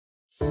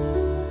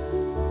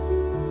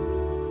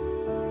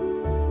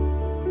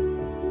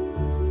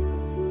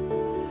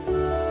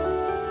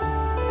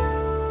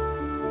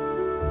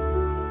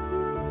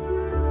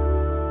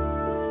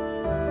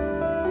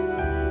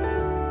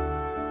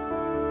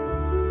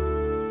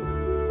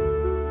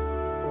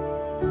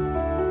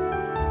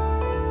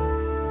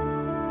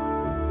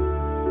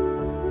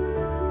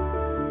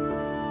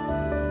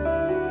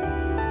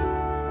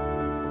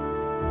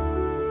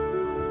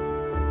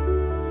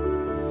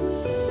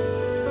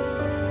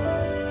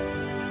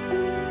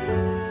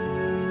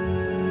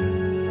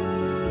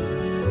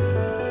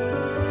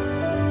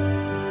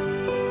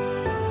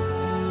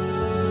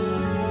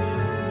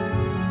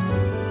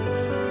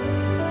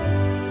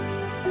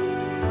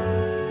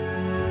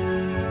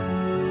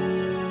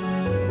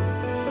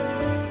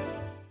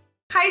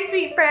Hi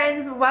sweet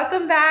friends,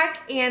 welcome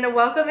back and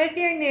welcome if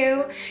you're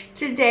new.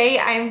 Today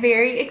I'm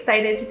very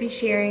excited to be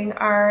sharing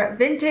our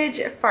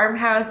vintage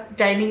farmhouse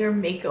dining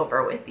room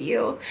makeover with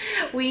you.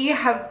 We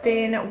have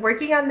been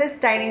working on this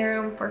dining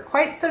room for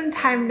quite some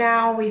time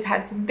now. We've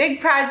had some big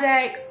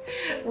projects.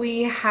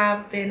 We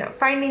have been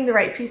finding the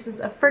right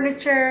pieces of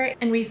furniture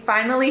and we've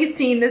finally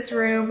seen this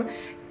room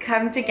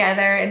come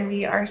together, and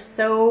we are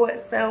so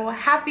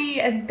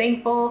happy and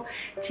thankful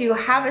to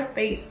have a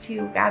space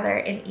to gather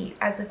and eat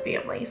as a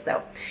family.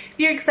 So if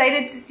you're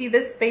excited to see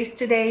this space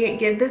today,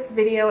 give this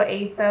video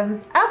a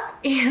thumbs up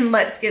and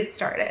let's get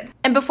started.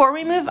 And before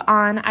we move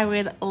on, I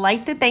would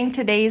like to thank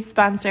today's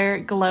sponsor,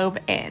 Globe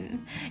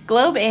Inn.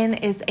 Globe Inn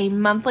is a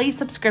monthly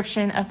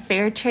subscription of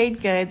fair trade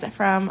goods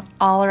from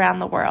all around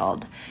the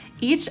world.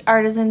 Each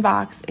artisan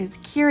box is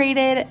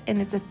curated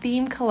and it's a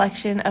themed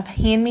collection of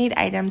handmade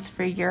items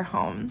for your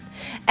home.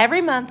 Every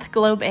month,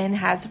 Globe Inn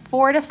has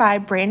 4 to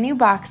 5 brand new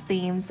box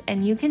themes,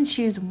 and you can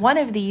choose one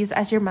of these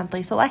as your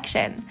monthly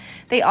selection.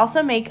 They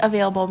also make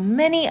available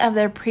many of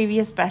their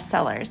previous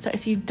bestsellers, so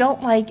if you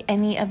don't like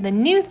any of the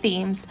new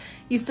themes,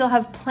 you still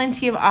have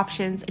plenty of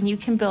options and you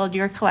can build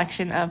your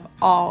collection of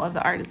all of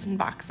the artisan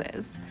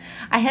boxes.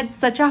 I had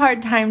such a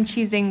hard time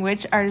choosing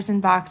which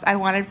artisan box I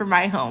wanted for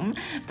my home,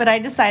 but I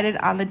decided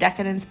on the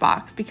Decadence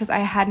box because I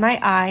had my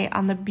eye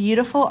on the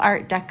beautiful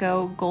Art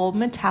Deco gold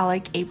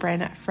metallic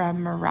apron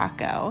from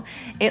Morocco.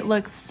 It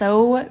looks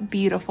so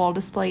beautiful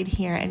displayed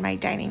here in my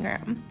dining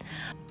room.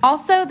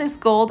 Also, this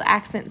gold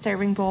accent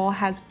serving bowl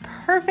has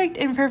perfect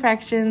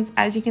imperfections.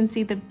 As you can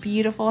see, the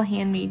beautiful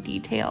handmade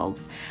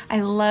details.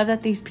 I love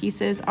that these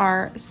pieces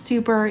are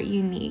super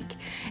unique.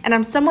 And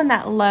I'm someone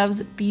that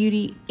loves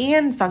beauty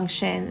and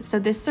function, so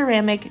this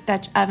ceramic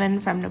Dutch oven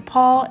from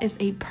Nepal is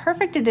a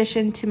perfect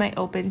addition to my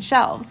open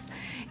shelves.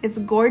 It's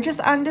gorgeous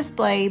on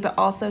display, but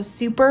also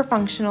super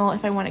functional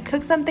if I want to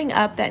cook something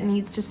up that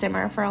needs to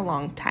simmer for a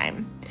long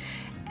time.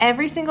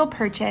 Every single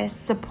purchase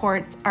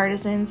supports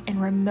artisans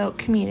in remote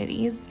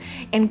communities,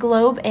 and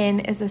Globe Inn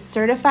is a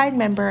certified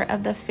member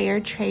of the Fair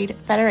Trade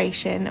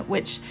Federation,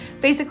 which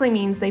basically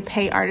means they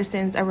pay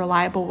artisans a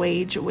reliable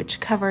wage, which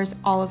covers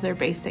all of their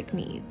basic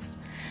needs.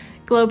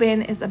 Globe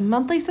Inn is a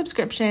monthly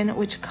subscription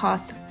which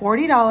costs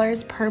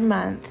 $40 per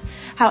month.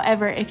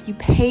 However, if you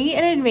pay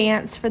in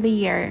advance for the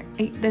year,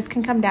 this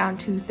can come down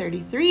to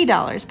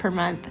 $33 per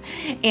month,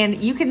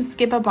 and you can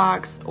skip a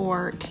box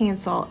or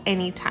cancel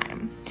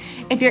anytime.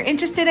 If you're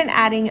interested in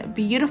adding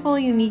beautiful,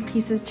 unique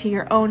pieces to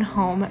your own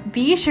home,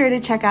 be sure to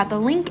check out the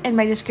link in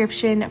my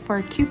description for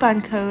a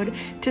coupon code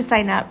to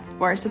sign up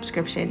for a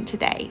subscription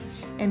today.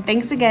 And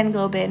thanks again,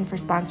 Globe Inn, for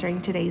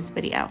sponsoring today's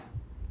video.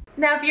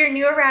 Now, if you're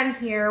new around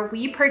here,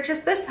 we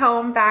purchased this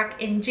home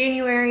back in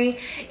January,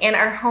 and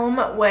our home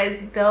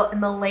was built in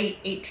the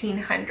late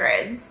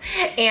 1800s.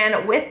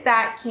 And with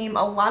that came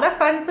a lot of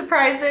fun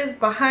surprises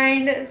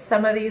behind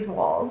some of these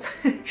walls.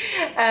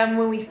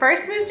 When we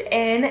first moved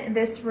in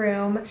this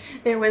room,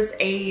 there was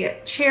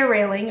a chair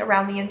railing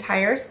around the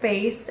entire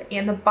space,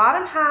 and the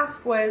bottom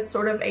half was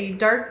sort of a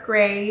dark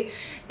gray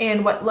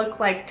and what looked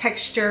like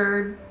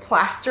textured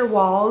plaster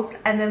walls,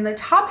 and then the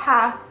top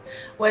half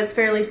was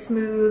fairly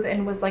smooth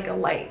and was like a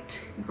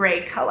light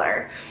gray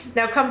color.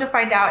 Now, come to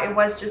find out, it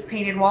was just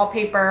painted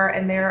wallpaper,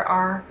 and there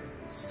are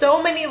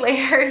so many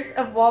layers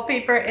of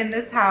wallpaper in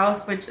this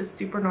house, which is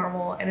super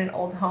normal in an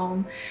old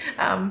home.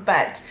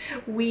 But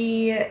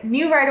we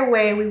knew right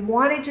away we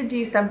wanted to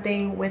do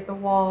something with the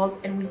walls,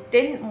 and we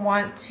didn't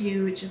want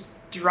to just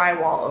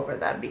drywall over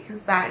them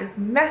because that is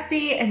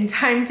messy and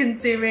time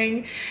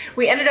consuming.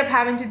 We ended up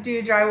having to do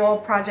a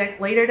drywall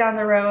project later down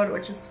the road,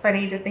 which is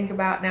funny to think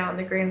about now in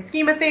the grand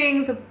scheme of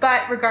things,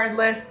 but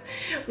regardless,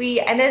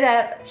 we ended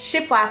up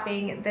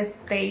shiplapping this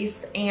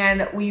space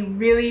and we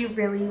really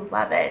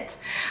love it.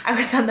 I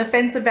was on the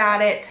fence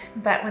about it,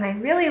 but when I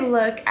really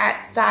look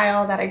at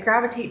style that I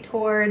gravitate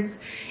towards,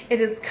 it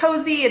is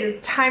cozy, it is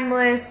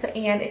timeless,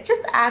 and it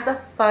just adds a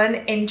fun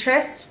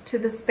interest to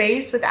the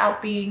space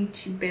without being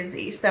too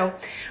busy. So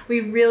we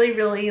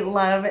really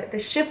love the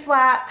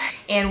shiplap,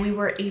 and we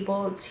were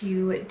able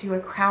to do a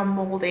crown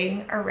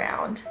molding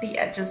around the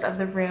edges of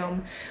the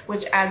room,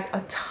 which adds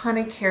a ton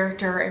of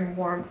character and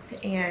warmth,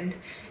 and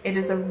it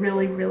is a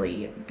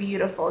really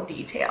beautiful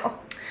detail.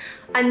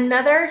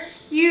 Another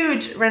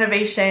huge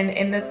renovation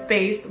in this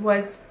space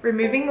was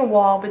removing the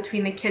wall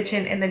between the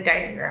kitchen and the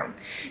dining room.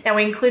 Now,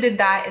 we included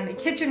that in the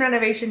kitchen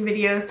renovation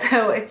video,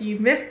 so if you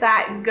missed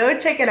that, go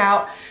check it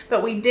out.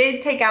 But we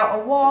did take out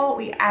a wall,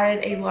 we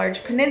added a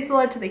large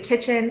peninsula to the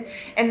kitchen,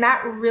 and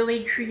that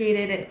really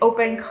created an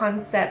open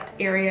concept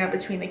area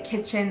between the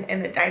kitchen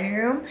and the dining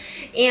room,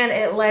 and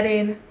it let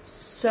in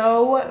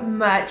so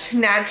much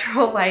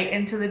natural light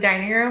into the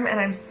dining room, and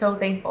I'm so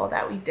thankful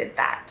that we did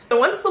that. So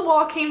once the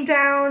wall came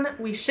down, down,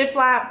 we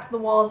shiplapped the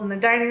walls in the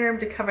dining room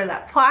to cover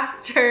that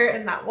plaster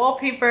and that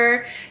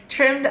wallpaper,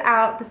 trimmed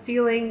out the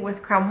ceiling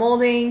with crown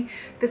molding.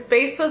 The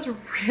space was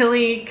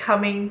really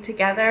coming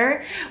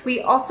together.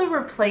 We also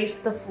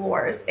replaced the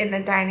floors in the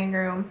dining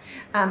room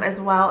as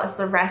well as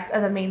the rest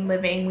of the main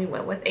living. We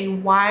went with a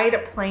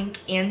wide plank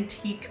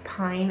antique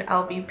pine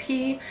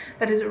LVP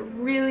that is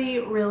really,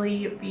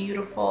 really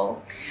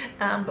beautiful.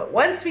 But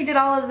once we did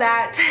all of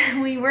that,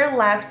 we were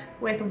left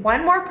with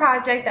one more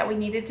project that we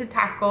needed to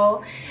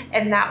tackle,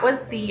 and that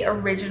was the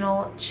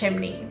original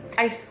chimney.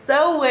 I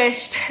so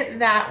wished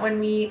that when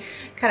we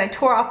kind of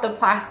tore off the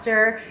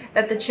plaster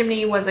that the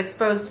chimney was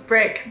exposed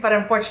brick, but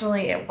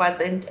unfortunately it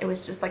wasn't. It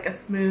was just like a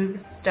smooth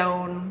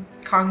stone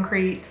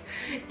concrete,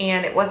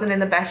 and it wasn't in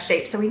the best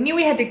shape, so we knew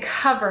we had to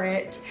cover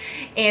it.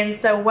 And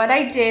so what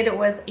I did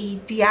was a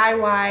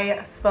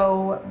DIY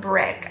faux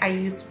brick. I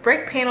used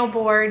brick panel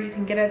board. You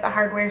can get it at the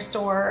hardware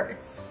store.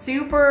 It's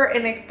super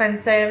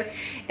inexpensive.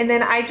 And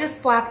then I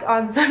just slapped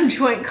on some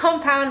joint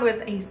compound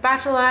with a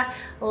spatula,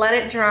 let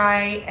it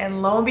dry,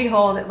 and lo and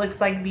behold, it looks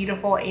like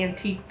beautiful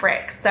antique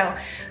brick. So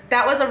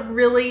that was a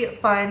really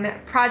fun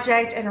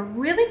project and a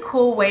really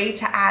cool way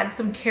to add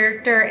some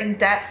character and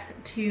depth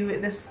to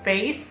the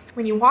space.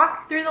 When you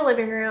walk through the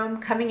living room,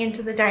 coming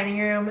into the dining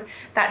room,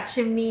 that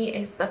chimney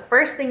is the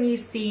first thing you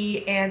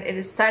see, and it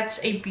is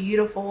such a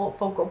beautiful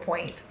focal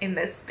point in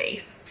this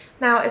space.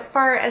 Now, as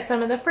far as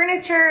some of the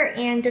furniture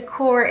and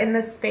decor in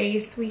the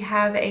space, we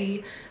have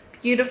a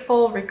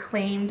beautiful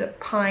reclaimed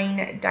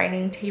pine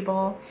dining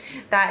table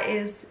that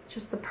is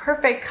just the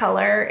perfect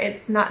color.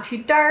 It's not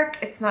too dark,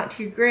 it's not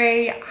too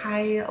gray.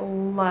 I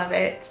love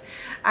it.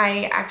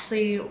 I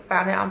actually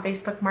found it on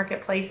Facebook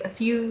Marketplace a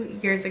few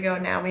years ago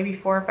now, maybe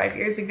 4 or 5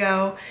 years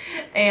ago.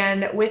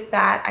 And with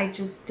that, I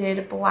just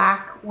did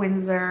black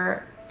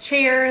Windsor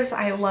chairs.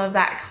 I love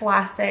that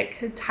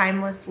classic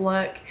timeless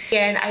look,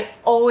 and I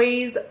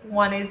always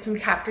wanted some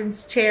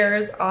captain's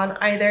chairs on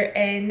either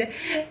end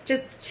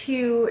just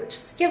to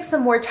give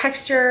some more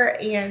texture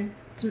and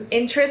some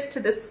interest to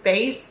the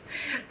space.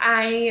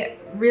 I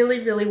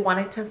really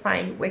wanted to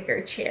find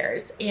wicker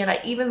chairs, and I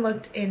even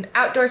looked in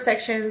outdoor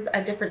sections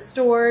at different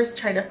stores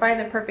trying to find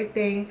the perfect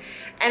thing.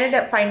 Ended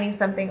up finding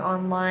something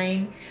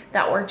online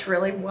that worked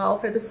really well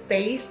for the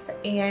space,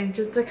 and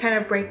just to kind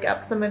of break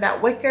up some of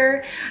that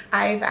wicker,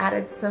 I've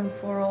added some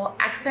floral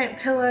accent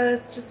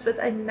pillows just with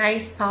a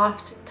nice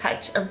soft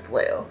touch of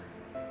blue.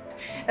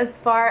 As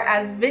far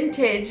as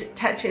vintage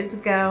touches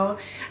go,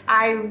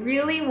 I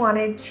really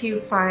wanted to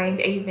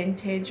find a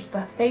vintage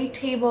buffet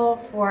table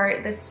for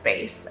the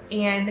space,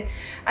 and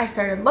I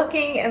started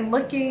looking and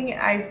looking.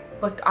 I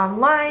looked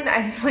online,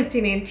 I looked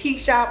in antique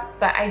shops,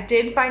 but I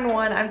did find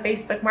one on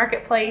Facebook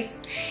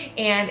Marketplace,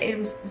 and it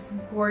was this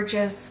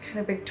gorgeous kind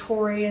of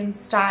Victorian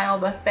style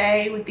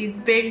buffet with these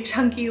big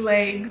chunky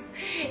legs,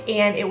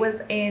 and it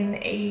was in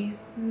a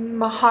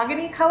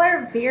mahogany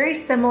color, very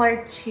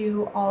similar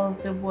to all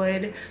of the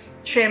wood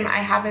trim I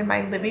have in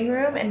my living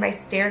room and my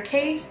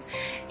staircase.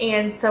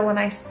 And so when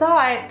I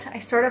saw it, I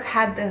sort of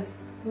had this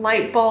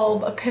light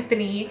bulb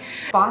epiphany.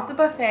 Bought the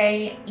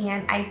buffet,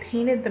 and I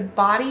painted the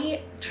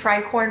body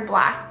tricorn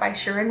black by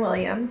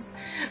Sherwin-Williams,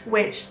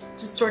 which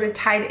just sort of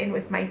tied in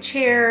with my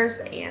chairs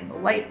and the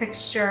light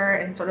fixture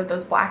and sort of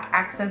those black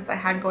accents I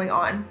had going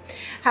on.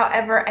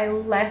 However, I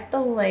left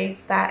the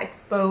legs that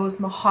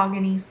exposed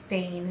mahogany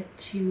stain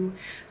to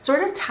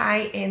sort of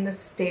tie in the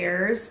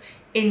stairs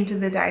into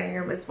the dining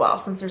room as well,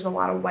 since there's a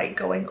lot of white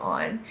going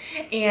on,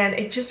 and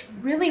it just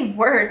really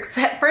works.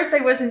 At first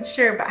I wasn't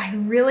sure, but I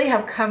really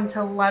have come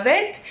to love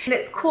it, and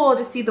it's cool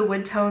to see the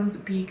wood tones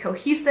be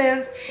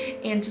cohesive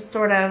and just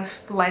sort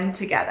of blend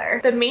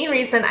together. The main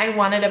reason I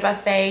wanted a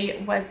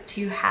buffet was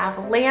to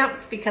have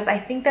lamps, because I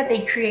think that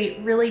they create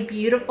really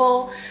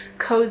beautiful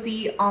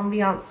cozy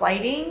ambiance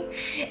lighting,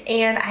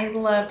 and I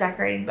love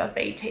decorating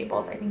buffet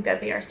tables. I think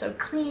that they are so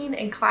clean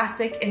and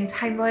classic and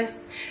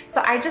timeless.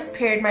 So I just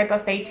paired my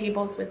buffet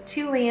table with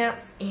 2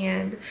 lamps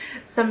and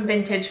some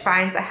vintage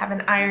finds. I have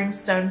an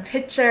ironstone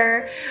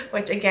pitcher,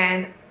 which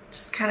again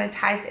just kind of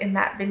ties in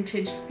that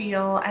vintage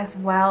feel, as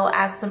well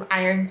as some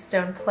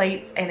ironstone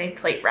plates and a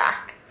plate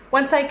rack.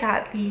 Once I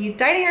got the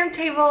dining room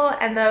table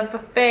and the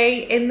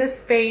buffet in the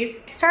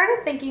space, I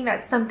started thinking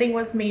that something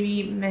was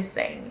maybe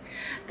missing.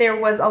 There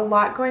was a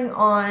lot going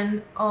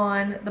on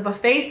the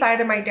buffet side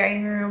of my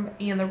dining room,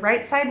 and the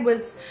right side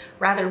was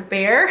rather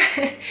bare.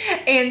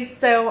 And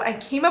so I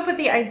came up with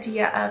the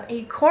idea of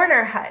a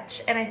corner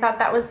hutch, and I thought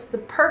that was the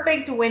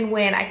perfect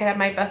win-win. I could have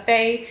my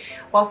buffet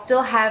while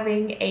still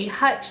having a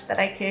hutch that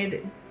I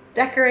could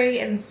decorate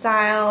and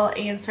style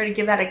and sort of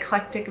give that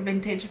eclectic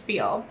vintage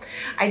feel.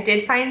 I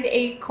did find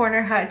a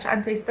corner hutch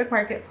on Facebook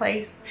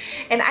Marketplace,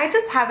 and I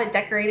just have it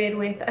decorated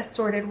with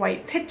assorted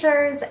white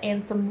pictures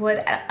and some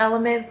wood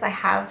elements. I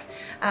have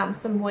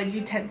some wood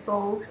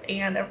utensils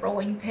and a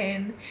rolling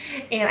pin,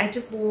 and I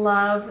just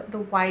love the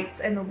whites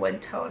and the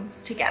wood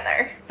tones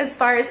together. As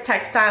far as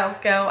textiles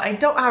go, I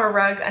don't have a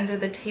rug under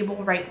the table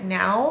right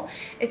now.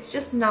 It's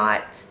just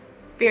not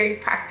very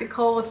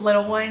practical with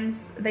little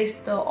ones. They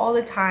spill all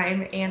the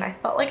time and I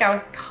felt like I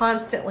was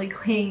constantly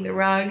cleaning the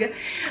rug.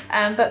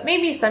 But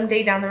maybe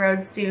someday down the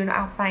road soon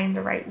I'll find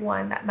the right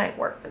one that might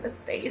work for the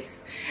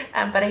space.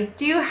 But I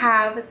do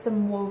have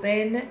some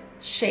woven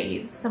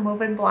shades, some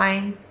woven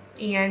blinds,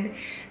 and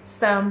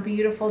some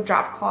beautiful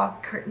drop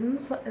cloth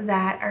curtains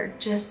that are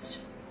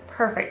just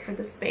perfect for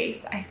the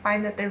space. I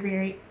find that they're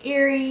very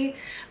airy,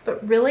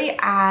 but really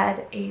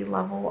add a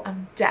level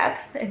of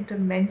depth and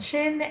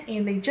dimension,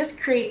 and they just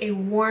create a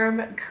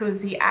warm,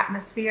 cozy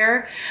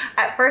atmosphere.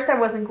 At first, I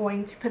wasn't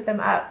going to put them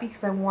up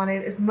because I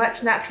wanted as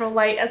much natural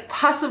light as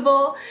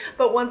possible,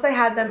 but once I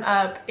had them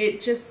up,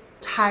 it just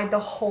tied the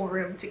whole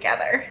room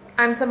together.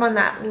 I'm someone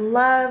that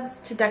loves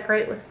to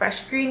decorate with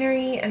fresh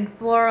greenery and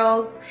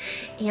florals,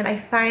 and I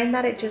find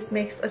that it just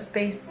makes a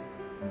space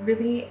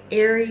really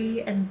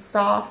airy and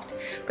soft,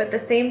 but at the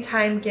same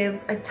time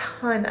gives a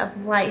ton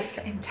of life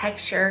and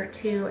texture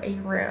to a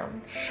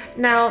room.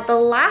 Now, the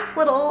last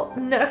little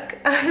nook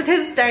of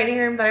this dining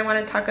room that I want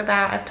to talk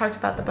about, I've talked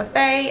about the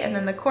buffet and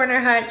then the corner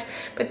hutch,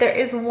 but there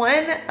is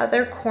one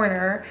other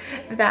corner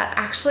that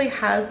actually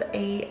has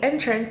an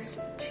entrance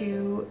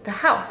to the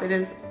house. It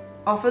is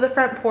off of the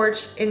front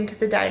porch into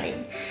the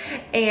dining,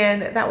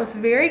 and that was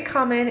very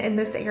common in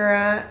this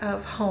era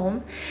of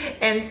home.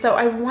 And so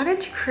I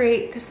wanted to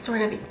create this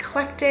sort of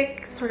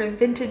eclectic, sort of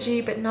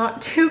vintagey but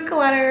not too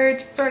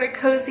cluttered, sort of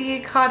cozy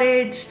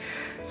cottage,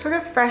 sort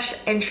of fresh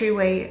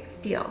entryway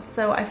feel.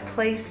 So I've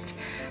placed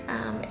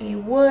a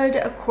wood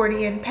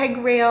accordion peg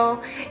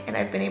rail, and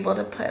I've been able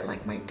to put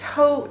like my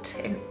tote,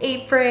 an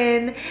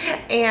apron,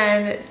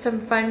 and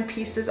some fun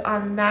pieces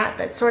on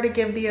that sort of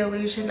give the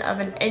illusion of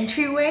an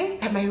entryway.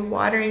 I have my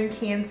watering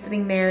can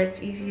sitting there.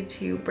 It's easy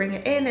to bring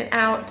it in and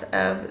out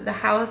of the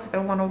house if I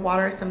want to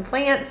water some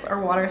plants or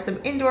water some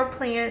indoor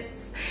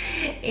plants.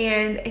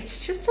 And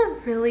it's just a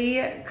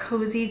really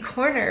cozy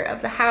corner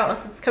of the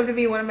house. It's come to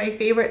be one of my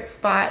favorite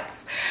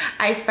spots.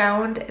 I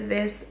found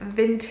this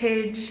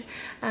vintage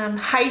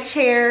high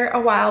chair a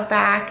while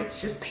back.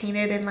 It's just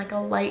painted in like a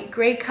light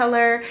gray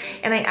color,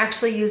 and I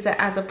actually use it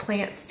as a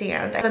plant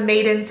stand. I have a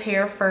maiden's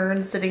hair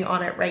fern sitting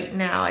on it right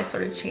now. I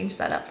sort of change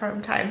that up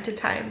from time to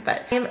time,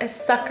 but I am a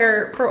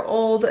sucker for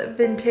old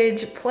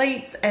vintage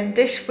plates and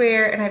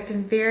dishware, and I've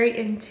been very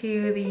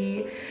into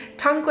the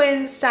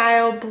Tonquin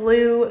style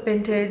blue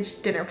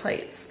vintage dinner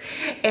plates,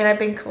 and I've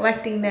been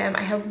collecting them.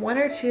 I have one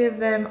or two of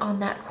them on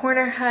that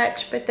corner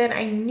hutch, but then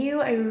I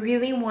knew I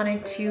really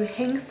wanted to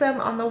hang some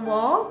on the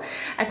wall.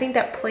 I think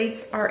that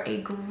plates are a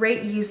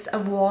great use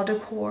of wall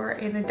decor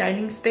in a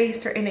dining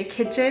space or in a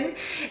kitchen.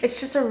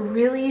 It's just a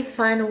really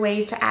fun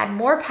way to add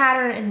more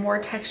pattern and more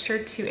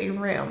texture to a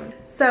room.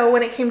 So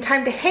when it came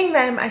time to hang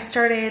them, I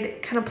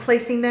started kind of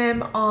placing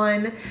them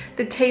on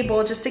the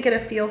table just to get a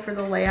feel for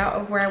the layout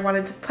of where I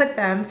wanted to put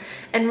them,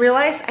 and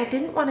realized I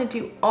didn't want to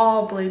do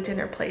all blue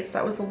dinner plates.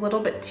 That was a little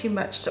bit too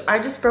much. So I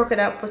just broke it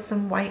up with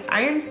some white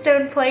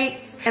ironstone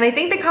plates, and I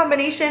think the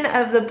combination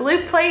of the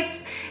blue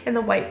plates and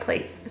the white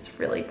plates is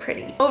really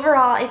pretty.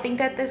 Overall, I think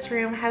that this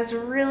room has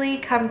really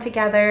come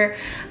together.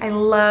 I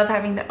love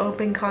having the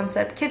open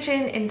concept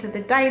kitchen into the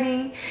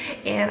dining,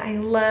 and I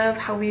love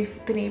how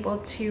we've been able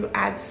to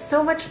add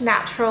so much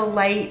natural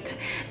light.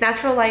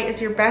 Natural light is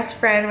your best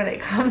friend when it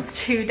comes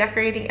to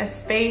decorating a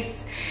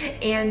space,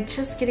 and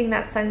just getting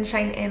that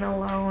sunshine in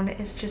alone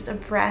is just a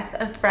breath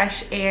of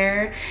fresh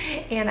air.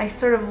 And I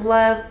sort of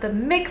love the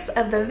mix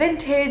of the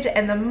vintage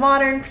and the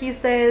modern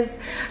pieces.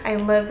 I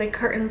love the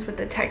curtains with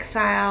the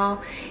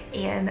textile,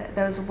 and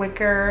those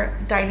wicker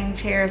dining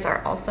chairs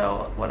are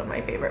also one of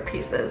my favorite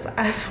pieces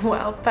as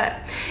well. But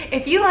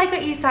if you like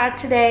what you saw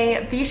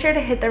today, be sure to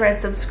hit the red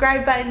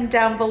subscribe button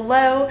down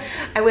below.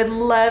 I would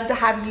love to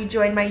have you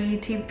join my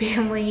YouTube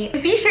family.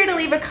 Be sure to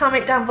leave a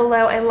comment down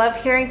below. I love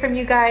hearing from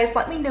you guys.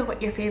 Let me know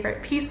what your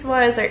favorite piece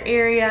was or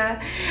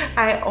area.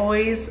 I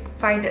always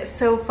find it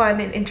so fun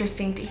and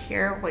interesting to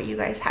hear what you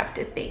guys have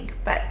to think.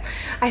 But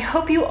I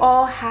hope you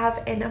all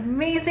have an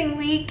amazing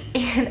week,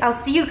 and I'll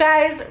see you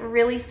guys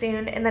really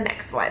soon in the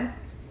next one.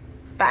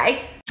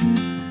 Bye.